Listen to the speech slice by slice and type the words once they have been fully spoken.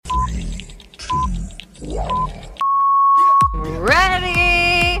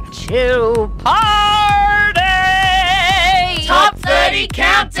Ready to party! Top 30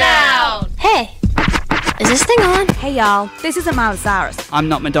 Countdown! Hey, is this thing on? Hey y'all, this isn't Miley Cyrus. I'm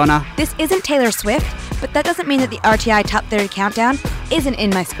not Madonna. This isn't Taylor Swift, but that doesn't mean that the RTI Top 30 Countdown isn't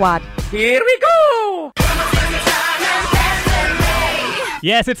in my squad. Here we go!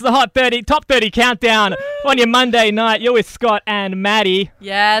 Yes, it's the Top 30 Countdown on your Monday night. You're with Scott and Maddie.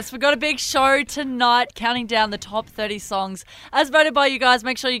 Yes, we've got a big show tonight, counting down the top 30 songs as voted by you guys.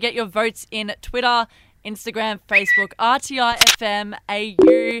 Make sure you get your votes in Twitter, Instagram, Facebook, RTI FM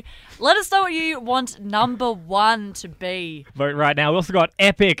AU. Let us know what you want number one to be. Vote right now. We've also got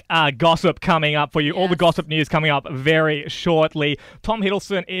epic gossip coming up for you. Yes. All the gossip news coming up very shortly. Tom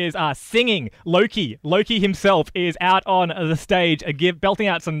Hiddleston is singing Loki. Loki himself is out on the stage, belting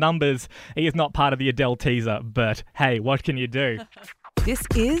out some numbers. He is not part of the Adele teaser, but hey, what can you do? This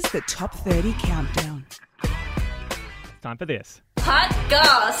is the Top 30 Countdown. Time for this. Hot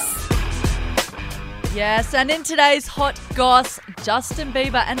Goss. Yes, and in today's Hot Goss, Justin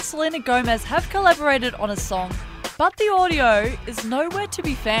Bieber and Selena Gomez have collaborated on a song, but the audio is nowhere to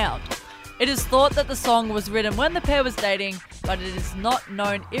be found. It is thought that the song was written when the pair was dating, but it is not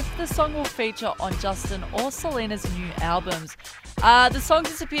known if the song will feature on Justin or Selena's new albums. The song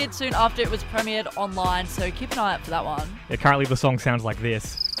disappeared soon after it was premiered online, so keep an eye out for that one. Yeah, currently the song sounds like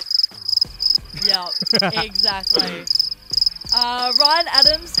this. Yeah, exactly. Ryan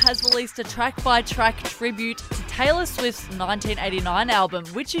Adams has released a track-by-track tribute to Taylor Swift's 1989 album,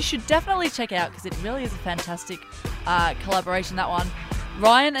 which you should definitely check out because it really is a fantastic collaboration, that one.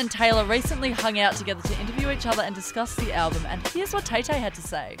 Ryan and Taylor recently hung out together to interview each other and discuss the album, and here's what Tay-Tay had to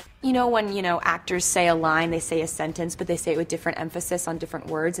say. You know when, actors say a line, they say a sentence, but they say it with different emphasis on different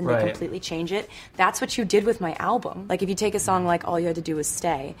words and they completely change it? That's what you did with my album. Like, if you take a song like All You Had to Do Was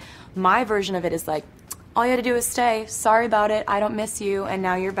Stay, my version of it is like, all you had to do was stay, sorry about it, I don't miss you, and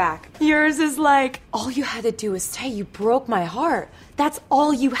now you're back. Yours is like, all you had to do was stay, you broke my heart. That's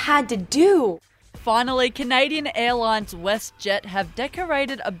all you had to do. Finally, Canadian Airlines WestJet have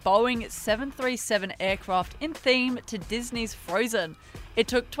decorated a Boeing 737 aircraft in theme to Disney's Frozen. It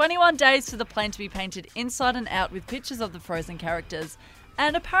took 21 days for the plane to be painted inside and out with pictures of the Frozen characters,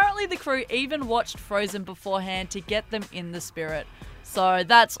 and apparently the crew even watched Frozen beforehand to get them in the spirit. So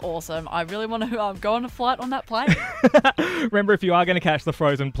that's awesome. I really want to go on a flight on that plane. Remember, if you are going to catch the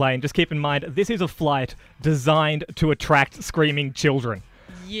Frozen plane, just keep in mind this is a flight designed to attract screaming children.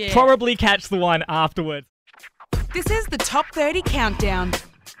 Yeah. Probably catch the one afterwards. This is the Top 30 Countdown.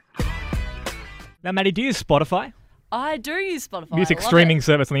 Now, Maddie, do you use Spotify? I do use Spotify. Music streaming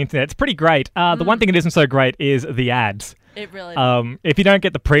service on the internet. It's pretty great. The one thing it isn't so great is the ads. It really is. If you don't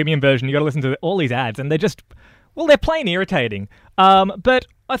get the premium version, you got to listen to all these ads, and they're just... well, they're plain irritating. But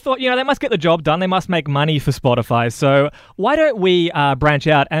I thought, they must get the job done. They must make money for Spotify. So why don't we branch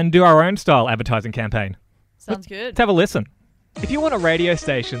out and do our own style advertising campaign? Sounds good. Let's have a listen. If you want a radio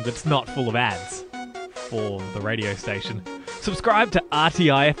station that's not full of ads for the radio station, subscribe to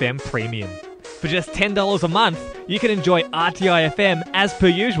RTI FM Premium. For just $10 a month, you can enjoy RTI FM as per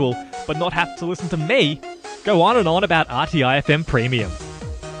usual, but not have to listen to me go on and on about RTI FM Premium.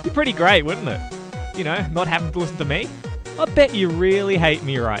 Be pretty great, wouldn't it? Not having to listen to me. I bet you really hate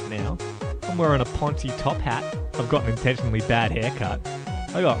me right now. I'm wearing a Ponty top hat. I've got an intentionally bad haircut.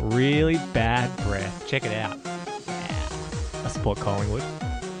 I got really bad breath. Check it out. Yeah. I support Collingwood.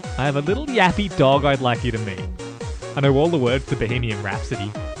 I have a little yappy dog I'd like you to meet. I know all the words to Bohemian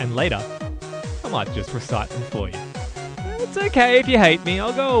Rhapsody, and later, I might just recite them for you. It's okay if you hate me,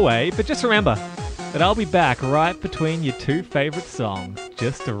 I'll go away, but just remember that I'll be back right between your two favourite songs,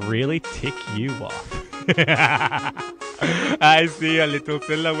 just to really tick you off. I see a little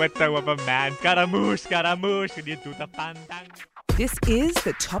silhouette of a man. Scaramouche, Scaramouche, can you do the pandang? This is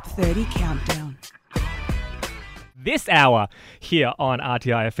the Top 30 Countdown. This hour here on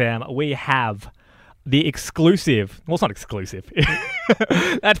RTI FM, we have the exclusive... well, it's not exclusive.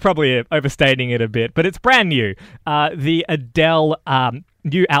 That's probably overstating it a bit, but it's brand new. The Adele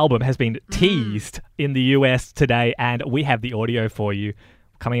new album has been teased in the US today, and we have the audio for you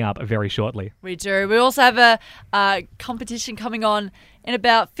coming up very shortly. We do. We also have a competition coming on in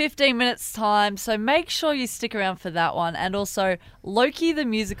about 15 minutes' time, so make sure you stick around for that one. And also Loki the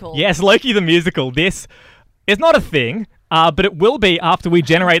Musical. Yes, Loki the Musical. This is not a thing, but it will be after we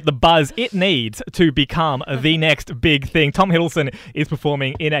generate the buzz it needs to become the next big thing. Tom Hiddleston is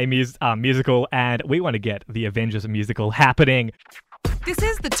performing in a musical, and we want to get the Avengers musical happening. This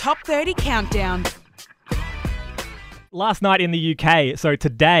is the Top 30 Countdown. Last night in the UK, so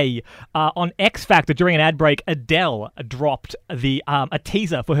today, on X Factor during an ad break, Adele dropped a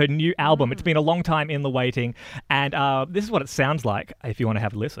teaser for her new album. It's been a long time in the waiting, and this is what it sounds like if you want to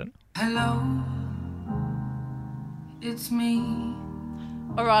have a listen. Hello, it's me.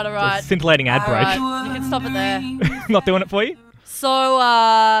 All right. So scintillating ad break. Right, you can stop it there. Not doing it for you? So,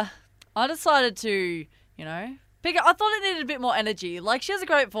 I decided to, pick it. I thought it needed a bit more energy. Like, she has a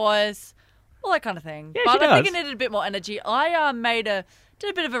great voice, all that kind of thing. Yeah, but she I think does. it needed a bit more energy. I did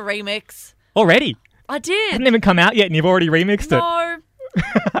a bit of a remix. Already? I did. Hasn't even come out yet and you've already remixed it. No.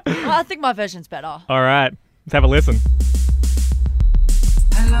 I think my version's better. All right, let's have a listen.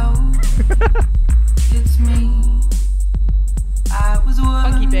 Hello, it's me. I was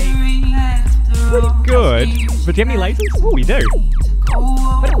Funky beat. Pretty good. But do you have any lasers? Oh, we do.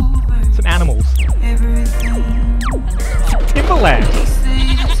 Some animals. Timberland.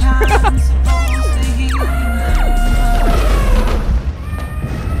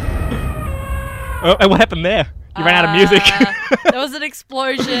 Oh, and what happened there? You ran out of music. There was an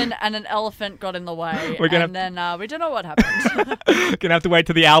explosion and an elephant got in the way. We don't know what happened. Gonna have to wait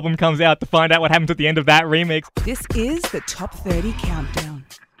till the album comes out to find out what happens at the end of that remix. This is the Top 30 Countdown.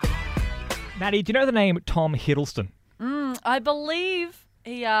 Maddie, do you know the name Tom Hiddleston? I believe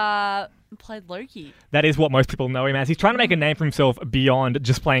he played Loki. That is what most people know him as. He's trying to make a name for himself beyond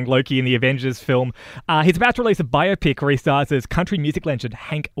just playing Loki in the Avengers film. He's about to release a biopic where he stars as country music legend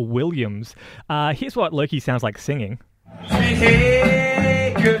Hank Williams. Here's what Loki sounds like singing.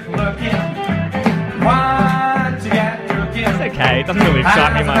 Hey, good looking. What you got cooking? It's okay. It doesn't really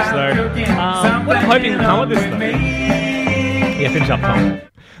excite me much, though. What I'm hoping will come with this, though. Yeah, finish up, Tom.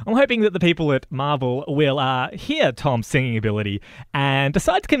 I'm hoping that the people at Marvel will hear Tom's singing ability and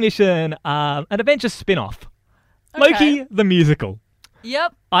decide to commission an Avengers spin-off. Okay. Loki, the musical.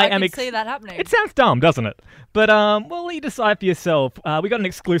 Yep, I can see that happening. It sounds dumb, doesn't it? But, well, you decide for yourself. We got an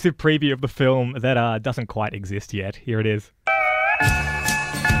exclusive preview of the film that doesn't quite exist yet. Here it is.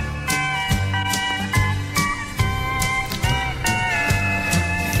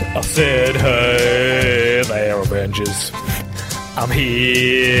 I said, hey there, Avengers. I'm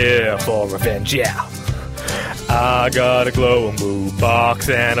here for revenge, yeah. I got a glowing blue box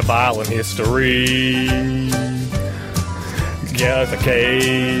and a violent history. Yes, I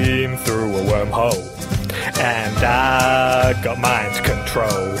came through a wormhole and I got mind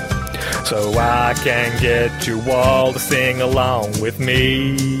control. So I can get you all to sing along with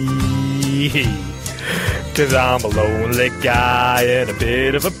me. 'Cause I'm a lonely guy and a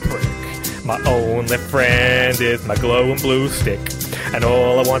bit of a prick. My only friend is my glowing blue stick. And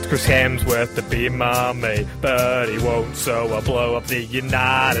all I want is Chris Hemsworth to be my mate. But he won't, so I'll blow up the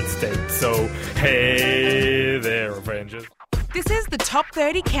United States. So, hey there, Avengers. This is the Top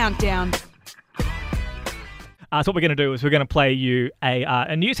 30 Countdown. So what we're going to do is we're going to play you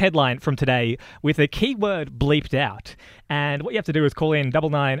a news headline from today with a keyword bleeped out. And what you have to do is call in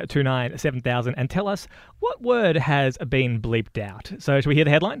 9929 7000 and tell us what word has been bleeped out. So should we hear the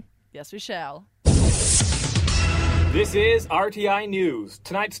headline? Yes, we shall. This is RTI News.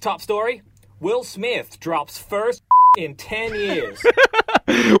 Tonight's top story, Will Smith drops first in 10 years.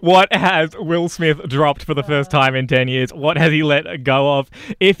 What has Will Smith dropped for the first time in 10 years? What has he let go of?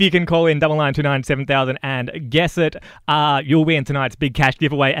 If you can call in 9929 7000 and guess it, you'll win tonight's big cash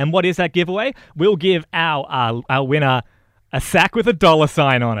giveaway. And what is that giveaway? We'll give our winner a sack with a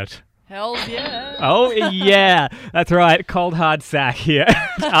 $sign on it. Hell yeah. Oh, yeah. That's right. Cold hard sack here at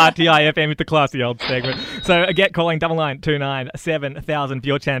RTI FM with the classy old segment. So get calling 9929 7000 for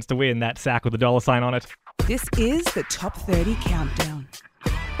your chance to win that sack with a $sign on it. This is the Top 30 Countdown.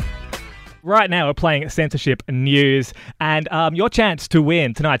 Right now we're playing censorship news and your chance to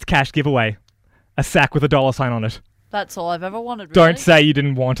win tonight's cash giveaway. A sack with a $sign on it. That's all I've ever wanted, really. Don't say you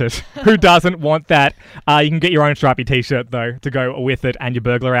didn't want it. Who doesn't want that? You can get your own stripy t-shirt, though, to go with it and your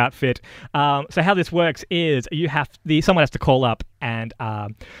burglar outfit. So how this works is someone has to call up and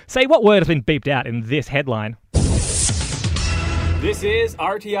say what word has been beeped out in this headline. This is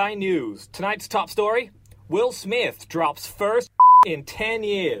RTI News. Tonight's top story, Will Smith drops first in 10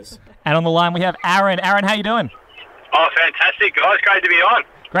 years. And on the line we have Aaron. Aaron, how you doing? Oh, fantastic, guys. Great to be on.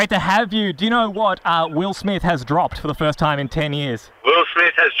 Great to have you. Do you know what Will Smith has dropped for the first time in 10 years? Will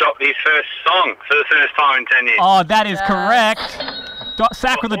Smith has dropped his first song for the first time in 10 years. Oh, that is correct.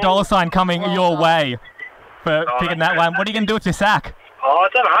 Sack with a $sign coming your way for picking that one. What are you going to do with your sack? Oh, I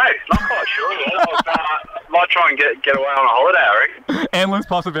don't know. Not quite sure. I might try and get away on a holiday, I reckon. Endless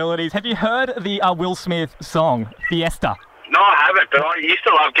possibilities. Have you heard the Will Smith song, Fiesta? No, I haven't, but I used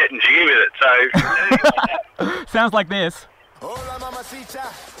to love getting jiggy with it, so... Sounds like this. Hola, mamacita.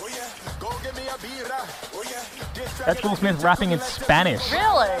 Oh, yeah. Go get me a birra. Oh, yeah. This That's Will Smith rapping in Spanish.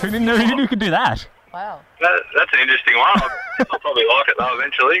 Really? Who knew could do that? Wow. That's an interesting one. I'll probably like it though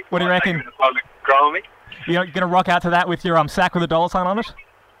eventually. What do you reckon? Grow on me. You're going to rock out to that with your sack with a dollar sign on it?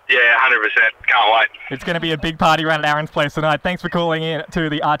 Yeah, 100%. Can't wait. It's going to be a big party around at Aaron's place tonight. Thanks for calling in to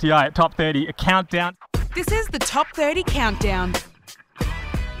the RTI Top 30 Countdown. This is the Top 30 Countdown.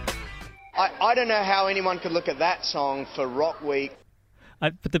 I don't know how anyone could look at that song for Rock Week.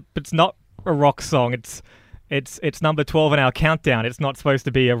 But it's not a rock song. It's number 12 in our countdown. It's not supposed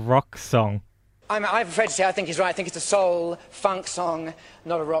to be a rock song. I'm afraid to say I think he's right. I think it's a soul, funk song,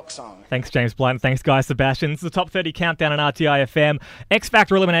 not a rock song. Thanks, James Blunt. Thanks, Guy Sebastian. It's the Top 30 Countdown on RTI FM. X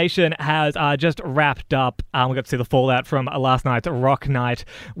Factor Elimination has just wrapped up. We got to see the fallout from last night's Rock Night,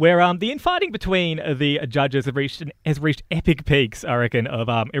 where the infighting between the judges has reached epic peaks, I reckon, of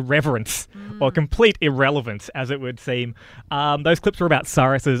irreverence or complete irrelevance, as it would seem. Those clips were about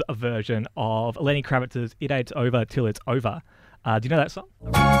Cyrus's version of Lenny Kravitz's "It Ain't Over Till It's Over." Do you know that song?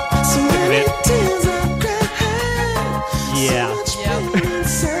 Yeah.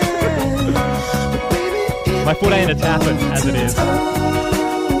 My foot ain't a tapping as it is.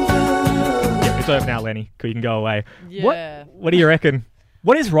 Yeah, it's over now, Lenny. You can go away. Yeah. What do you reckon?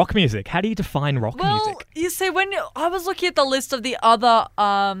 What is rock music? How do you define rock music? Well, you see, I was looking at the list of the other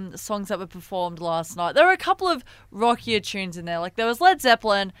songs that were performed last night, there were a couple of rockier tunes in there. Like there was Led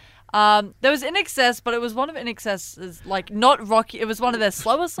Zeppelin. There was In Excess, but it was one of In Excess's, not rocky. It was one of their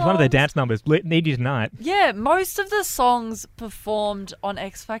slower songs. One of their dance numbers, Need You Tonight. Yeah, most of the songs performed on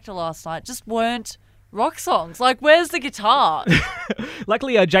X Factor last night just weren't rock songs. Where's the guitar?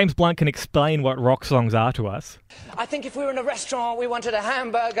 Luckily, James Blunt can explain what rock songs are to us. I think if we were in a restaurant, we wanted a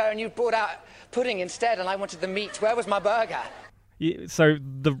hamburger, and you brought out pudding instead, and I wanted the meat. Where was my burger? So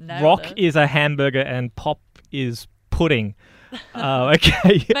the rock is a hamburger and pop is pudding.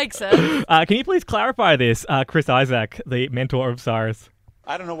 Okay. Makes sense. Can you please clarify this, Chris Isaac, the mentor of Cyrus?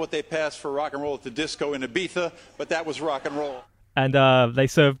 I don't know what they passed for rock and roll at the disco in Ibiza, but that was rock and roll. And they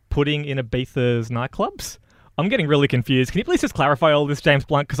serve pudding in Ibiza's nightclubs? I'm getting really confused. Can you please just clarify all this, James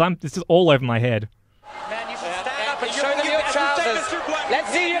Blunt? Because this is all over my head. Man, you should stand up and show them your trousers. Let's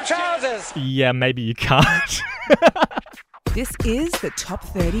see your trousers. Yeah, maybe you can't. This is the Top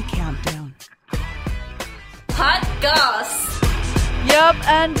 30 Countdown. Hot goss. Yep,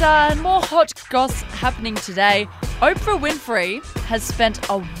 and more hot goss happening today. Oprah Winfrey has spent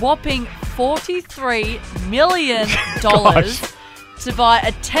a whopping $43 million to buy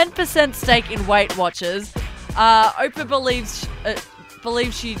a 10% stake in Weight Watchers. Oprah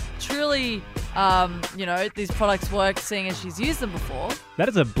believes she truly, these products work, seeing as she's used them before. That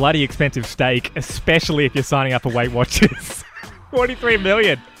is a bloody expensive stake, especially if you're signing up for Weight Watchers. $43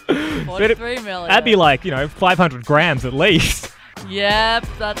 million. 43 million. That'd be 500 grams at least. Yep,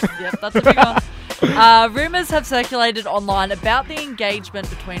 that's a big one. Rumours have circulated online about the engagement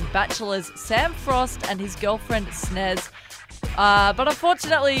between Bachelor's Sam Frost and his girlfriend Snez. But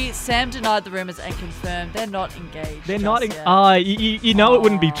unfortunately, Sam denied the rumours and confirmed they're not engaged. They're not. You know it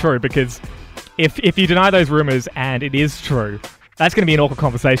wouldn't be true, because if you deny those rumours and it is true, that's going to be an awkward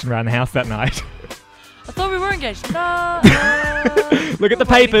conversation around the house that night. I thought we were engaged. No. Look at the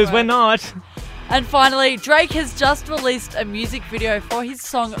papers, we're not. And finally, Drake has just released a music video for his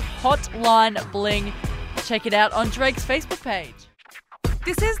song Hotline Bling. Check it out on Drake's Facebook page.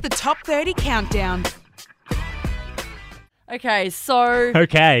 This is the Top 30 Countdown. Okay, so...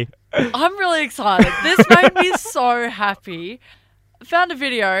 Okay. I'm really excited. This made me so happy. I found a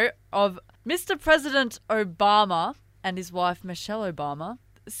video of Mr. President Obama and his wife Michelle Obama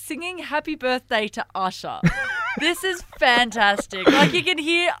singing Happy Birthday to Usher. This is fantastic. You can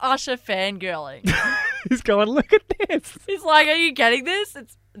hear Usher fangirling. He's going, look at this. He's like, are you getting this?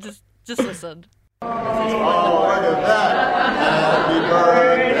 It's just listen. Oh, look at that. Happy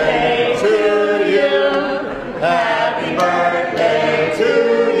birthday to you. Happy birthday to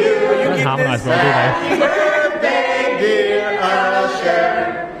you. Don't harmonise well, do they? Happy birthday, dear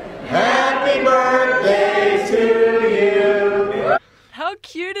Usher. Happy birthday to you. How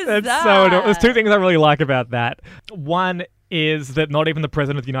cute is That's that? so adorable. There's two things I really like about that. One is that not even the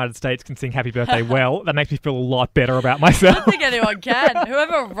President of the United States can sing Happy Birthday well. That makes me feel a lot better about myself. I don't think anyone can.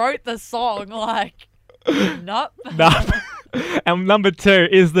 Whoever wrote the song, nope. No. And number two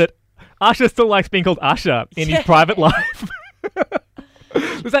is that Usher still likes being called Usher in his private life.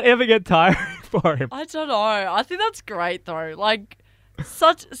 Does that ever get tiring for him? I don't know. I think that's great, though.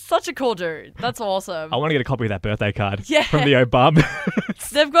 Such a cool dude. That's awesome. I want to get a copy of that birthday card Yeah. from the Obama.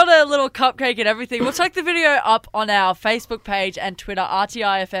 They've got a little cupcake and everything. We'll check the video up on our Facebook page and Twitter,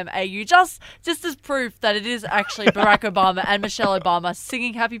 RTIFMAU, just as proof that it is actually Barack Obama and Michelle Obama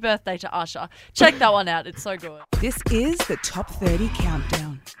singing happy birthday to Usher. Check that one out. It's so good. This is the Top 30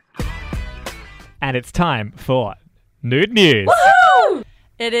 Countdown. And it's time for Nude News. Woohoo!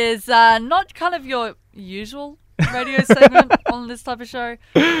 It is not kind of your usual radio segment on this type of show,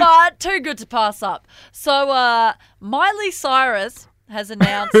 but too good to pass up. So Miley Cyrus has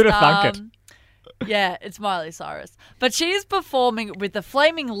announced... Who'd have thunk it? Yeah, it's Miley Cyrus. But she is performing with the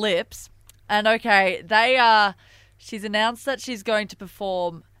Flaming Lips, and she's announced that she's going to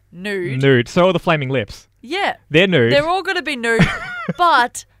perform nude. Nude. So are the Flaming Lips. Yeah. They're nude. They're all going to be nude,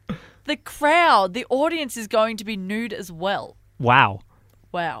 but the crowd, the audience is going to be nude as well. Wow.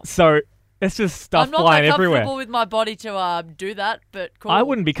 So it's just stuff I'm not flying that everywhere. comfortable with my body to do that, but cool. I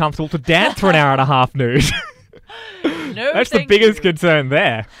wouldn't be comfortable to dance for an hour and a half nude. No, that's the biggest concern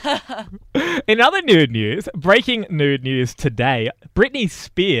there. In other nude news, breaking nude news today, Britney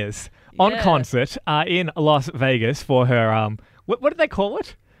Spears on concert in Las Vegas for her, what did they call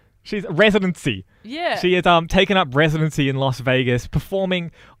it? She's residency. Yeah. She has taken up residency in Las Vegas,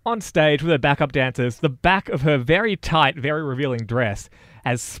 performing on stage with her backup dancers. The back of her very tight, very revealing dress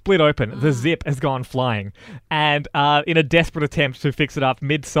has split open. The zip has gone flying. And in a desperate attempt to fix it up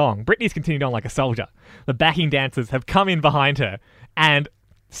mid-song, Britney's continued on like a soldier. The backing dancers have come in behind her and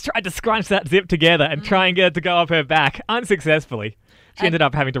tried to scrunch that zip together and try and get it to go up her back unsuccessfully. She ended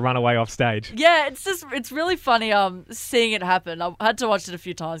up having to run away off stage. Yeah, it's really funny seeing it happen. I had to watch it a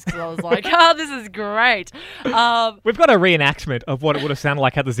few times because I was like, this is great. We've got a reenactment of what it would have sounded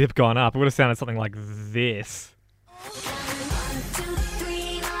like had the zip gone up. It would have sounded something like this.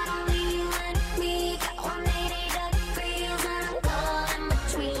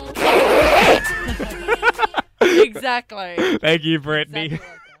 Exactly. Thank you, Brittany.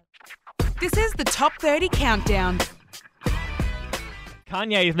 This is the Top 30 Countdown.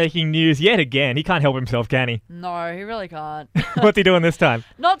 Kanye is making news yet again. He can't help himself, can he? No, he really can't. What's he doing this time?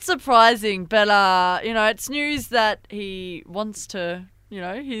 Not surprising, but it's news that he wants to,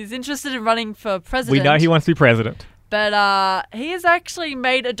 he's interested in running for president. We know he wants to be president. But he has actually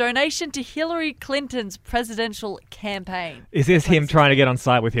made a donation to Hillary Clinton's presidential campaign. Is this him trying to get on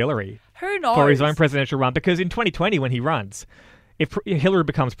side with Hillary? Who knows? For his own presidential run? Because in 2020, when he runs, if Hillary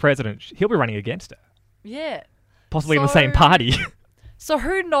becomes president, he'll be running against her. Yeah. Possibly in the same party. So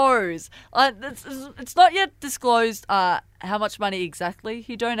who knows? It's not yet disclosed how much money exactly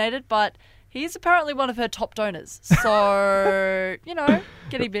he donated, but he's apparently one of her top donors. So,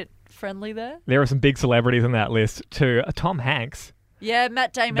 getting a bit friendly there. There are some big celebrities on that list too. Tom Hanks. Yeah,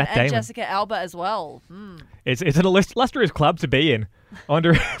 Matt Damon and Jessica Alba as well. It's an illustrious club to be in. I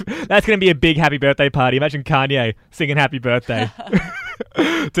wonder if that's going to be a big happy birthday party. Imagine Kanye singing happy birthday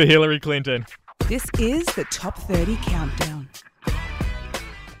to Hillary Clinton. This is the Top 30 Countdown.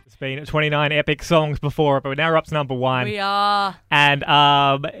 It's been 29 epic songs before it, but now we're up to number 1. We are. And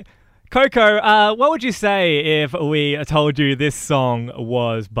Coco, what would you say if we told you this song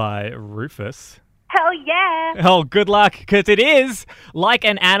was by Rufus? Hell yeah. Oh, good luck, because it is Like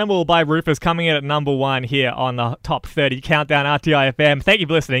an Animal by Rufus, coming in at number 1 here on the Top 30 Countdown RTIFM. Thank you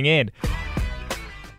for listening in.